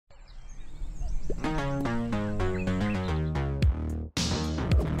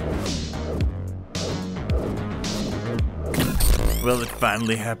Well, it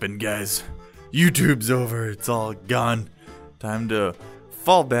finally happened, guys. YouTube's over. It's all gone. Time to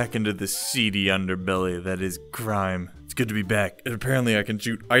fall back into the seedy underbelly that is crime. It's good to be back. And apparently I can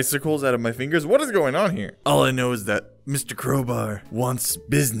shoot icicles out of my fingers. What is going on here? All I know is that Mr. Crowbar wants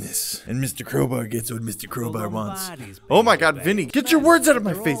business. And Mr. Crowbar gets what Mr. Crowbar wants. Oh my god, Vinny. Get your words out of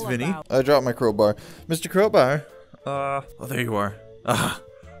my face, Vinny. I dropped my crowbar. Mr. Crowbar. Oh, there you are.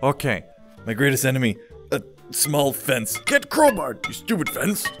 Okay. My greatest enemy. A small fence. Get crowbarred, you stupid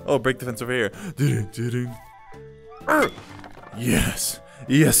fence. Oh, break the fence over here. Yes.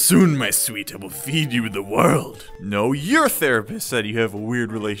 Yes, soon, my sweet, I will feed you the world. No, your therapist said you have a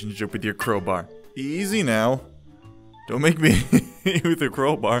weird relationship with your crowbar. Easy now. Don't make me hit you with a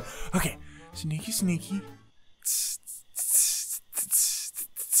crowbar. Okay, sneaky, sneaky.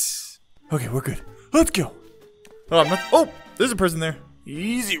 Okay, we're good. Let's go. Oh, there's a person there.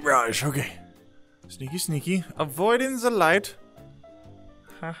 Easy, Raj. Okay. Sneaky, sneaky. Avoiding the light.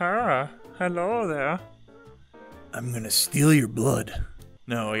 Haha. Hello there. I'm gonna steal your blood.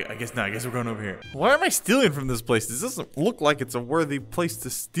 No, I guess not. I guess we're going over here. Why am I stealing from this place? This doesn't look like it's a worthy place to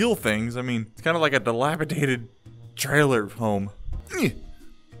steal things. I mean, it's kind of like a dilapidated trailer home.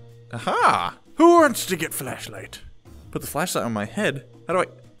 Aha! Who wants to get flashlight? Put the flashlight on my head. How do I...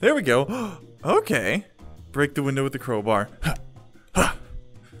 There we go. Okay. Break the window with the crowbar.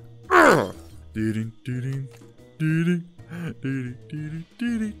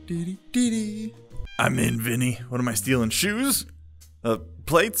 I'm in, Vinny. What am I stealing? Shoes?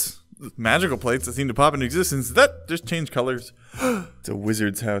 Plates? Magical plates that seem to pop into existence. That just changed colors. It's a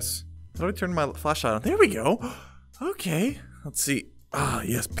wizard's house. How do I turn my flashlight on? There we go. Okay. Let's see. Ah,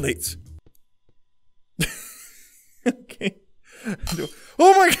 yes, plates. Okay.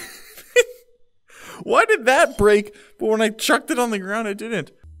 Oh my god. Why did that break? But when I chucked it on the ground, it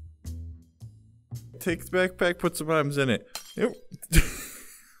didn't. Take the backpack, put some items in it. I'm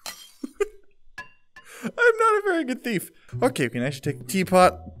not a very good thief. Okay, we can actually take a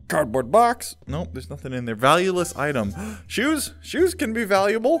teapot, cardboard box. Nope, there's nothing in there. Valueless item. Shoes? Shoes can be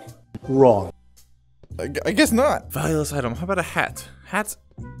valuable. Wrong. I guess not. Valueless item. How about a hat? Hat's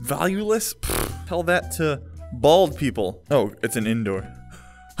valueless? Pfft, tell that to bald people. Oh, it's an indoor.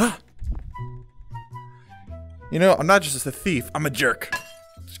 You know, I'm not just a thief. I'm a jerk.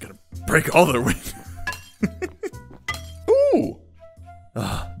 Just gotta break all their windows. Ooh.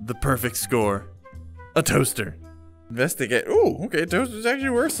 The perfect score. A toaster. Investigate. Ooh, okay, toaster's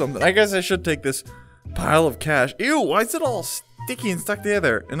actually worth something. I guess I should take this pile of cash. Ew, why is it all sticky and stuck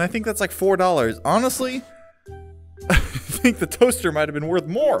together? And I think that's like $4. Honestly, I think the toaster might have been worth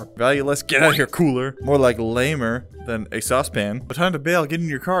more. Valueless, get out of here, cooler. More like lamer than a saucepan. But time to bail, get in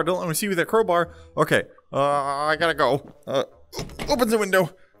your car. Don't let me see you with that crowbar. Okay, I gotta go. Open the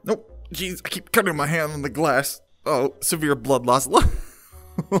window. Nope, jeez, I keep cutting my hand on the glass. Oh, severe blood loss.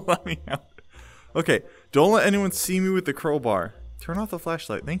 Let me out. Okay, don't let anyone see me with the crowbar. Turn off the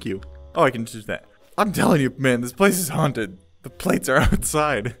flashlight, thank you. Oh, I can choose that. I'm telling you, man, this place is haunted. The plates are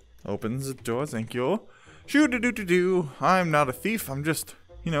outside. Opens the door, thank you. Shoo-doo-doo-doo-doo. I'm not a thief, I'm just,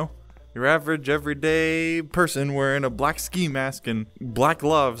 you know, your average everyday person wearing a black ski mask and black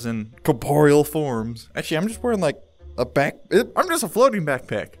gloves and corporeal forms. Actually, I'm just wearing like a I'm just a floating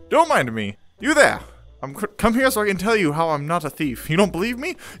backpack. Don't mind me. You there. Come here so I can tell you how I'm not a thief. You don't believe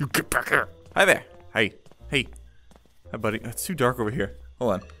me? You get back here. Hi there. Hey. Hey. Hi, buddy. It's too dark over here.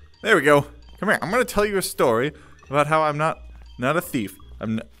 Hold on. There we go. Come here. I'm gonna tell you a story about how I'm not a thief.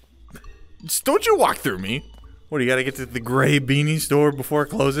 I'm not... Just don't you walk through me. What, do you gotta get to the gray beanie store before it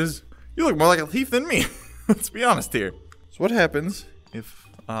closes? You look more like a thief than me. Let's be honest here. So what happens if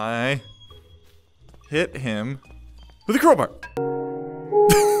I hit him with a crowbar?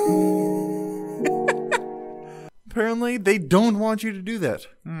 Apparently, they don't want you to do that.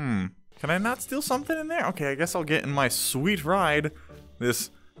 Can I not steal something in there? Okay, I guess I'll get in my sweet ride. This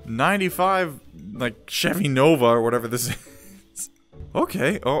 95, like, Chevy Nova or whatever this is.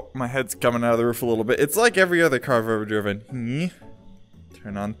 Okay. Oh, my head's coming out of the roof a little bit. It's like every other car I've ever driven.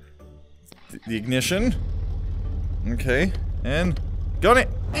 Turn on the ignition. Okay. And gun it.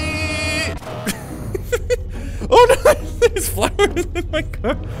 Oh no! There's flowers in my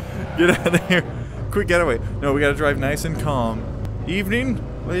car. Get out of here. Quick getaway. No, we gotta drive nice and calm. Evening,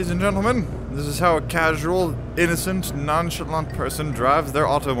 ladies and gentlemen. This is how a casual, innocent, nonchalant person drives their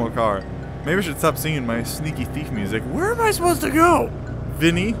automo car. Maybe I should stop singing my sneaky thief music. Where am I supposed to go?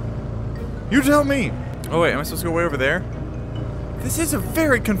 Vinny? You tell me. Oh wait, am I supposed to go way over there? This is a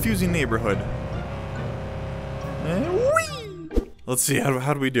very confusing neighborhood. Whee! Let's see,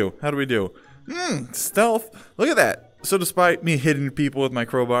 how do we do? How do we do? Stealth. Look at that. So despite me hitting people with my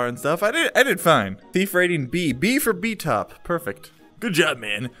crowbar and stuff, I did fine. Thief rating B. B for B-top. Perfect. Good job,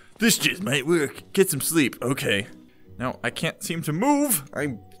 man. This just might work. Get some sleep. Okay. Now, I can't seem to move.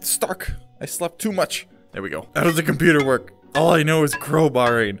 I'm stuck. I slept too much. There we go. How does the computer work? All I know is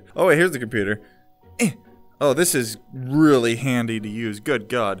crowbarring. Oh, wait, here's the computer. Oh, this is really handy to use. Good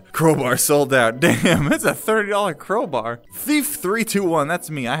God. Crowbar sold out. Damn, it's a $30 crowbar. Thief 321.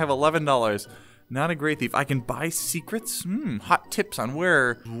 That's me. I have $11. Not a great thief. I can buy secrets. Hot tips on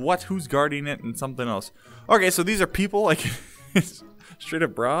where, what, who's guarding it, and something else. Okay, so these are people like straight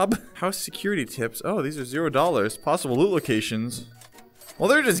up rob. House security tips. Oh, these are $0. Possible loot locations. Well,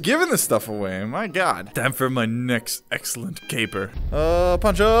 they're just giving this stuff away. My God. Time for my next excellent caper.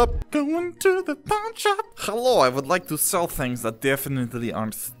 Punch up. Going to the pawn shop. Hello, I would like to sell things that definitely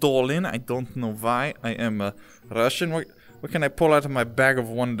aren't stolen. I don't know why. I am Russian. What can I pull out of my bag of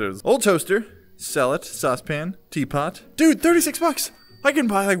wonders? Old toaster. Sell it. Saucepan. Teapot. Dude, 36 bucks. I can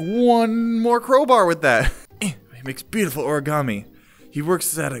buy like one more crowbar with that. He makes beautiful origami. He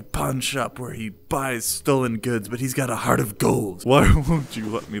works at a pawn shop where he buys stolen goods, but he's got a heart of gold. Why won't you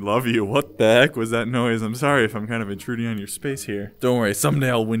let me love you? What the heck was that noise? I'm sorry if I'm kind of intruding on your space here. Don't worry, someday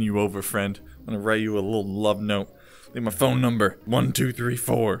I'll win you over, friend. I'm gonna write you a little love note. Leave my phone number,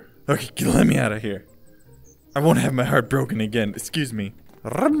 1234. Okay, let me out of here. I won't have my heart broken again. Excuse me.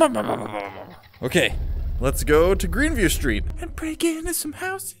 Okay, let's go to Greenview Street and break into some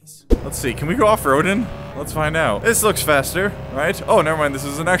houses. Let's see, can we go off-roading? Let's find out. This looks faster, right? Oh, never mind, this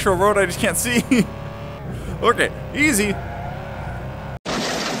is an actual road I just can't see. Okay, easy.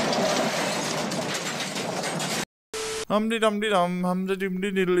 Hum-de-dum-de-dum,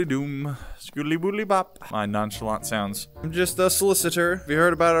 hum-de-doom-de-diddly-doom, scoodly-boodly-bop. My nonchalant sounds. I'm just a solicitor. Have you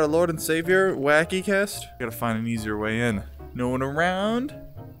heard about our Lord and Savior, Wacky Cast? Gotta find an easier way in. No one around?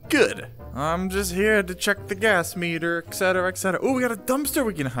 Good. I'm just here to check the gas meter, etc., etc. Oh, we got a dumpster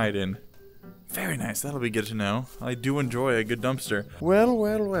we can hide in. Very nice, that'll be good to know. I do enjoy a good dumpster. Well,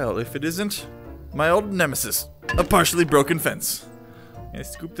 well, well, if it isn't my old nemesis, a partially broken fence. Can I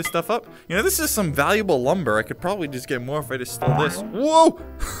scoop this stuff up? You know, this is some valuable lumber. I could probably just get more if I just stole this. Whoa!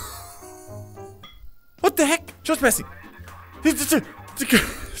 What the heck? Trespassing! He's too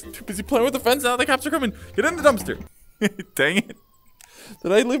busy playing with the fence now. The cops are coming. Get in the dumpster. Dang it.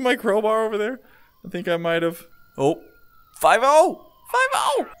 Did I leave my crowbar over there? I think I might have. Oh. 5-0!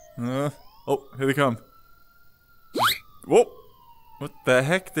 5-0! Oh, here they come. Whoa. What the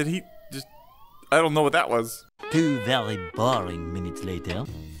heck did he just... I don't know what that was. 2 very boring minutes later.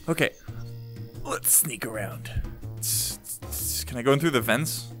 Okay. Let's sneak around. Can I go in through the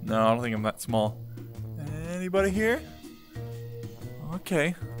vents? No, I don't think I'm that small. Anybody here?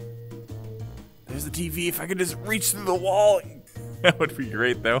 Okay. There's the TV. If I could just reach through the wall. That would be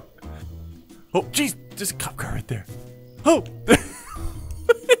great, though. Oh, jeez. There's a cop car right there. Oh!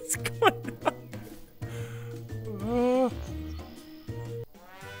 What is going on?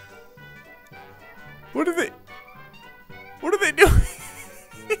 What are they doing?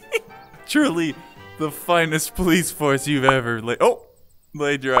 Truly the finest police force you've ever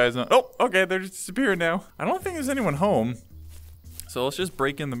laid your eyes on. Oh, okay, they're just disappearing now. I don't think there's anyone home. So let's just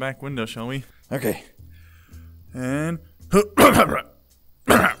break in the back window, shall we? Okay. And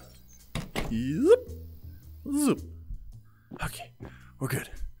okay, we're good.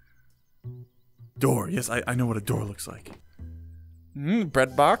 Door, yes, I know what a door looks like.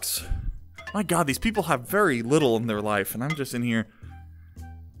 Bread box. My God, these people have very little in their life, and I'm just in here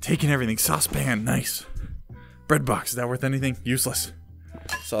taking everything. Saucepan, nice. Bread box, is that worth anything? Useless.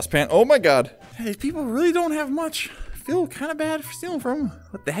 Saucepan, oh my God. Hey, these people really don't have much. I feel kind of bad for stealing from them.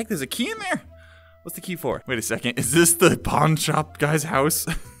 What the heck, there's a key in there? What's the key for? Wait a second, is this the pawn shop guy's house?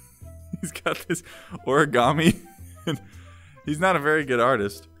 He's got this origami, and he's not a very good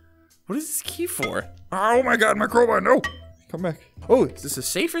artist. What is this key for? Oh my God, my crowbar, no! Come back. Oh, is this a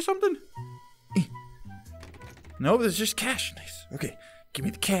safe or something? No, there's just cash. Nice. Okay, give me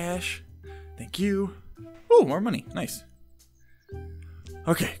the cash. Thank you. Oh, more money. Nice.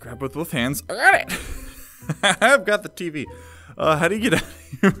 Okay, grab with both hands. I got it! I've got the TV. How do you get out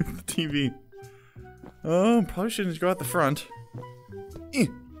of here with the TV? Oh, probably shouldn't just go out the front.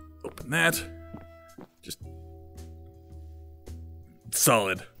 Open that. Just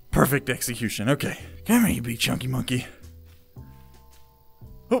solid. Perfect execution. Okay. Come here, you big chunky monkey.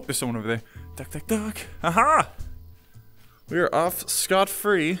 Oh, there's someone over there. Duck, duck, duck. Aha! We are off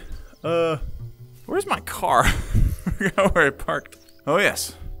scot-free. Where's my car? I forgot where I parked. Oh,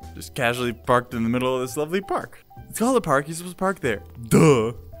 yes. Just casually parked in the middle of this lovely park. It's called a park. You're supposed to park there.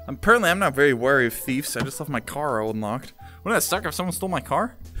 Duh. Apparently, I'm not very wary of thieves. I just left my car unlocked. Wouldn't that suck if someone stole my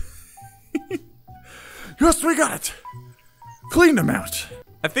car? Yes, we got it. Cleaned them out.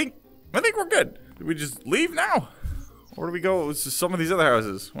 I think we're good. Do we just leave now? Or do we go to some of these other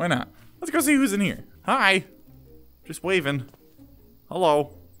houses? Why not? Let's go see who's in here. Hi. Just waving.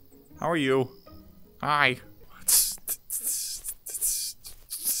 Hello. How are you? Hi.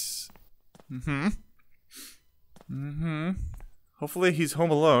 Hopefully he's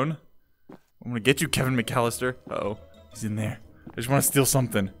home alone. I'm gonna get you, Kevin McAllister. Uh-oh. He's in there. I just want to steal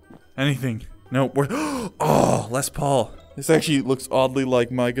something. Anything. No, we're... Oh, Les Paul. This actually looks oddly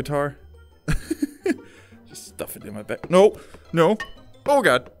like my guitar. Just stuff it in my bag. No. No. Oh,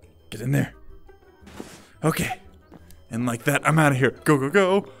 God. Get in there. Okay. And like that, I'm out of here. Go, go,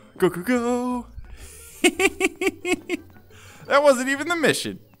 go. Go, go, go. That wasn't even the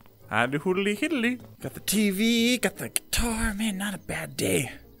mission. Hidey hoodly hiddly. Got the TV, got the guitar. Man, not a bad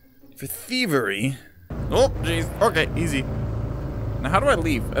day for thievery. Oh, jeez. Okay, easy. Now, how do I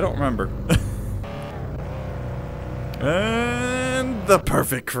leave? I don't remember. And the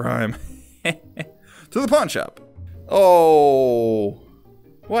perfect crime. To the pawn shop. Oh.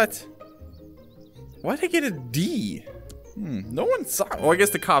 What? Why'd I get a D? No one saw. Oh, I guess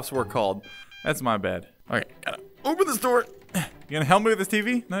the cops were called. That's my bad. Okay, gotta open this door. You gonna help me with this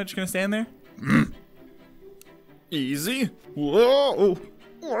TV? No, just gonna stand there? Easy. Whoa.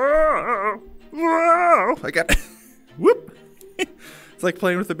 Whoa. Whoa. I got. Whoop. It's like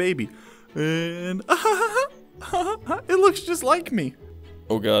playing with a baby. And. It looks just like me.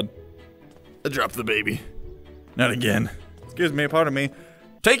 Oh, God. I dropped the baby. Not again. Excuse me, pardon me.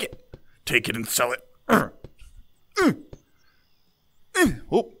 Take it. Take it and sell it.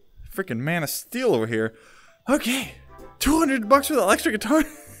 Oh, freaking Man of Steel over here. Okay. $200 for the electric guitar.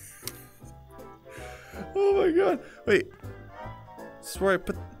 Oh my God. Wait. This is where I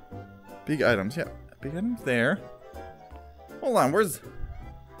put big items. Yeah, big items there. Hold on. Where's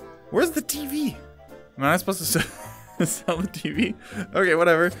the TV? Am I supposed to sell the TV? Okay,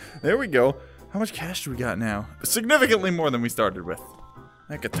 whatever. There we go. How much cash do we got now? Significantly more than we started with.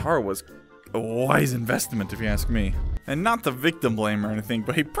 That guitar was a wise investment, if you ask me. And not the victim blame or anything,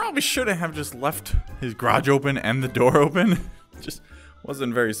 but he probably shouldn't have just left his garage open and the door open. Just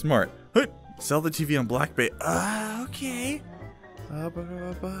wasn't very smart. Sell the TV on Black Bay. Okay.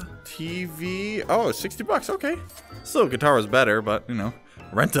 TV. Oh, $60. Okay. Still, guitar was better, but, you know,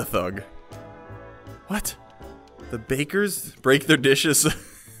 rent a thug. What? The bakers break their dishes.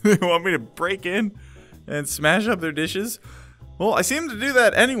 They want me to break in and smash up their dishes? Well, I seem to do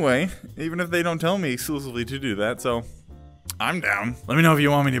that anyway, even if they don't tell me exclusively to do that, so I'm down. Let me know if you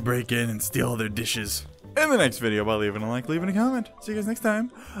want me to break in and steal their dishes in the next video by leaving a like, leaving a comment. See you guys next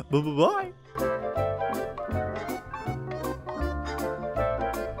time. Bye-bye.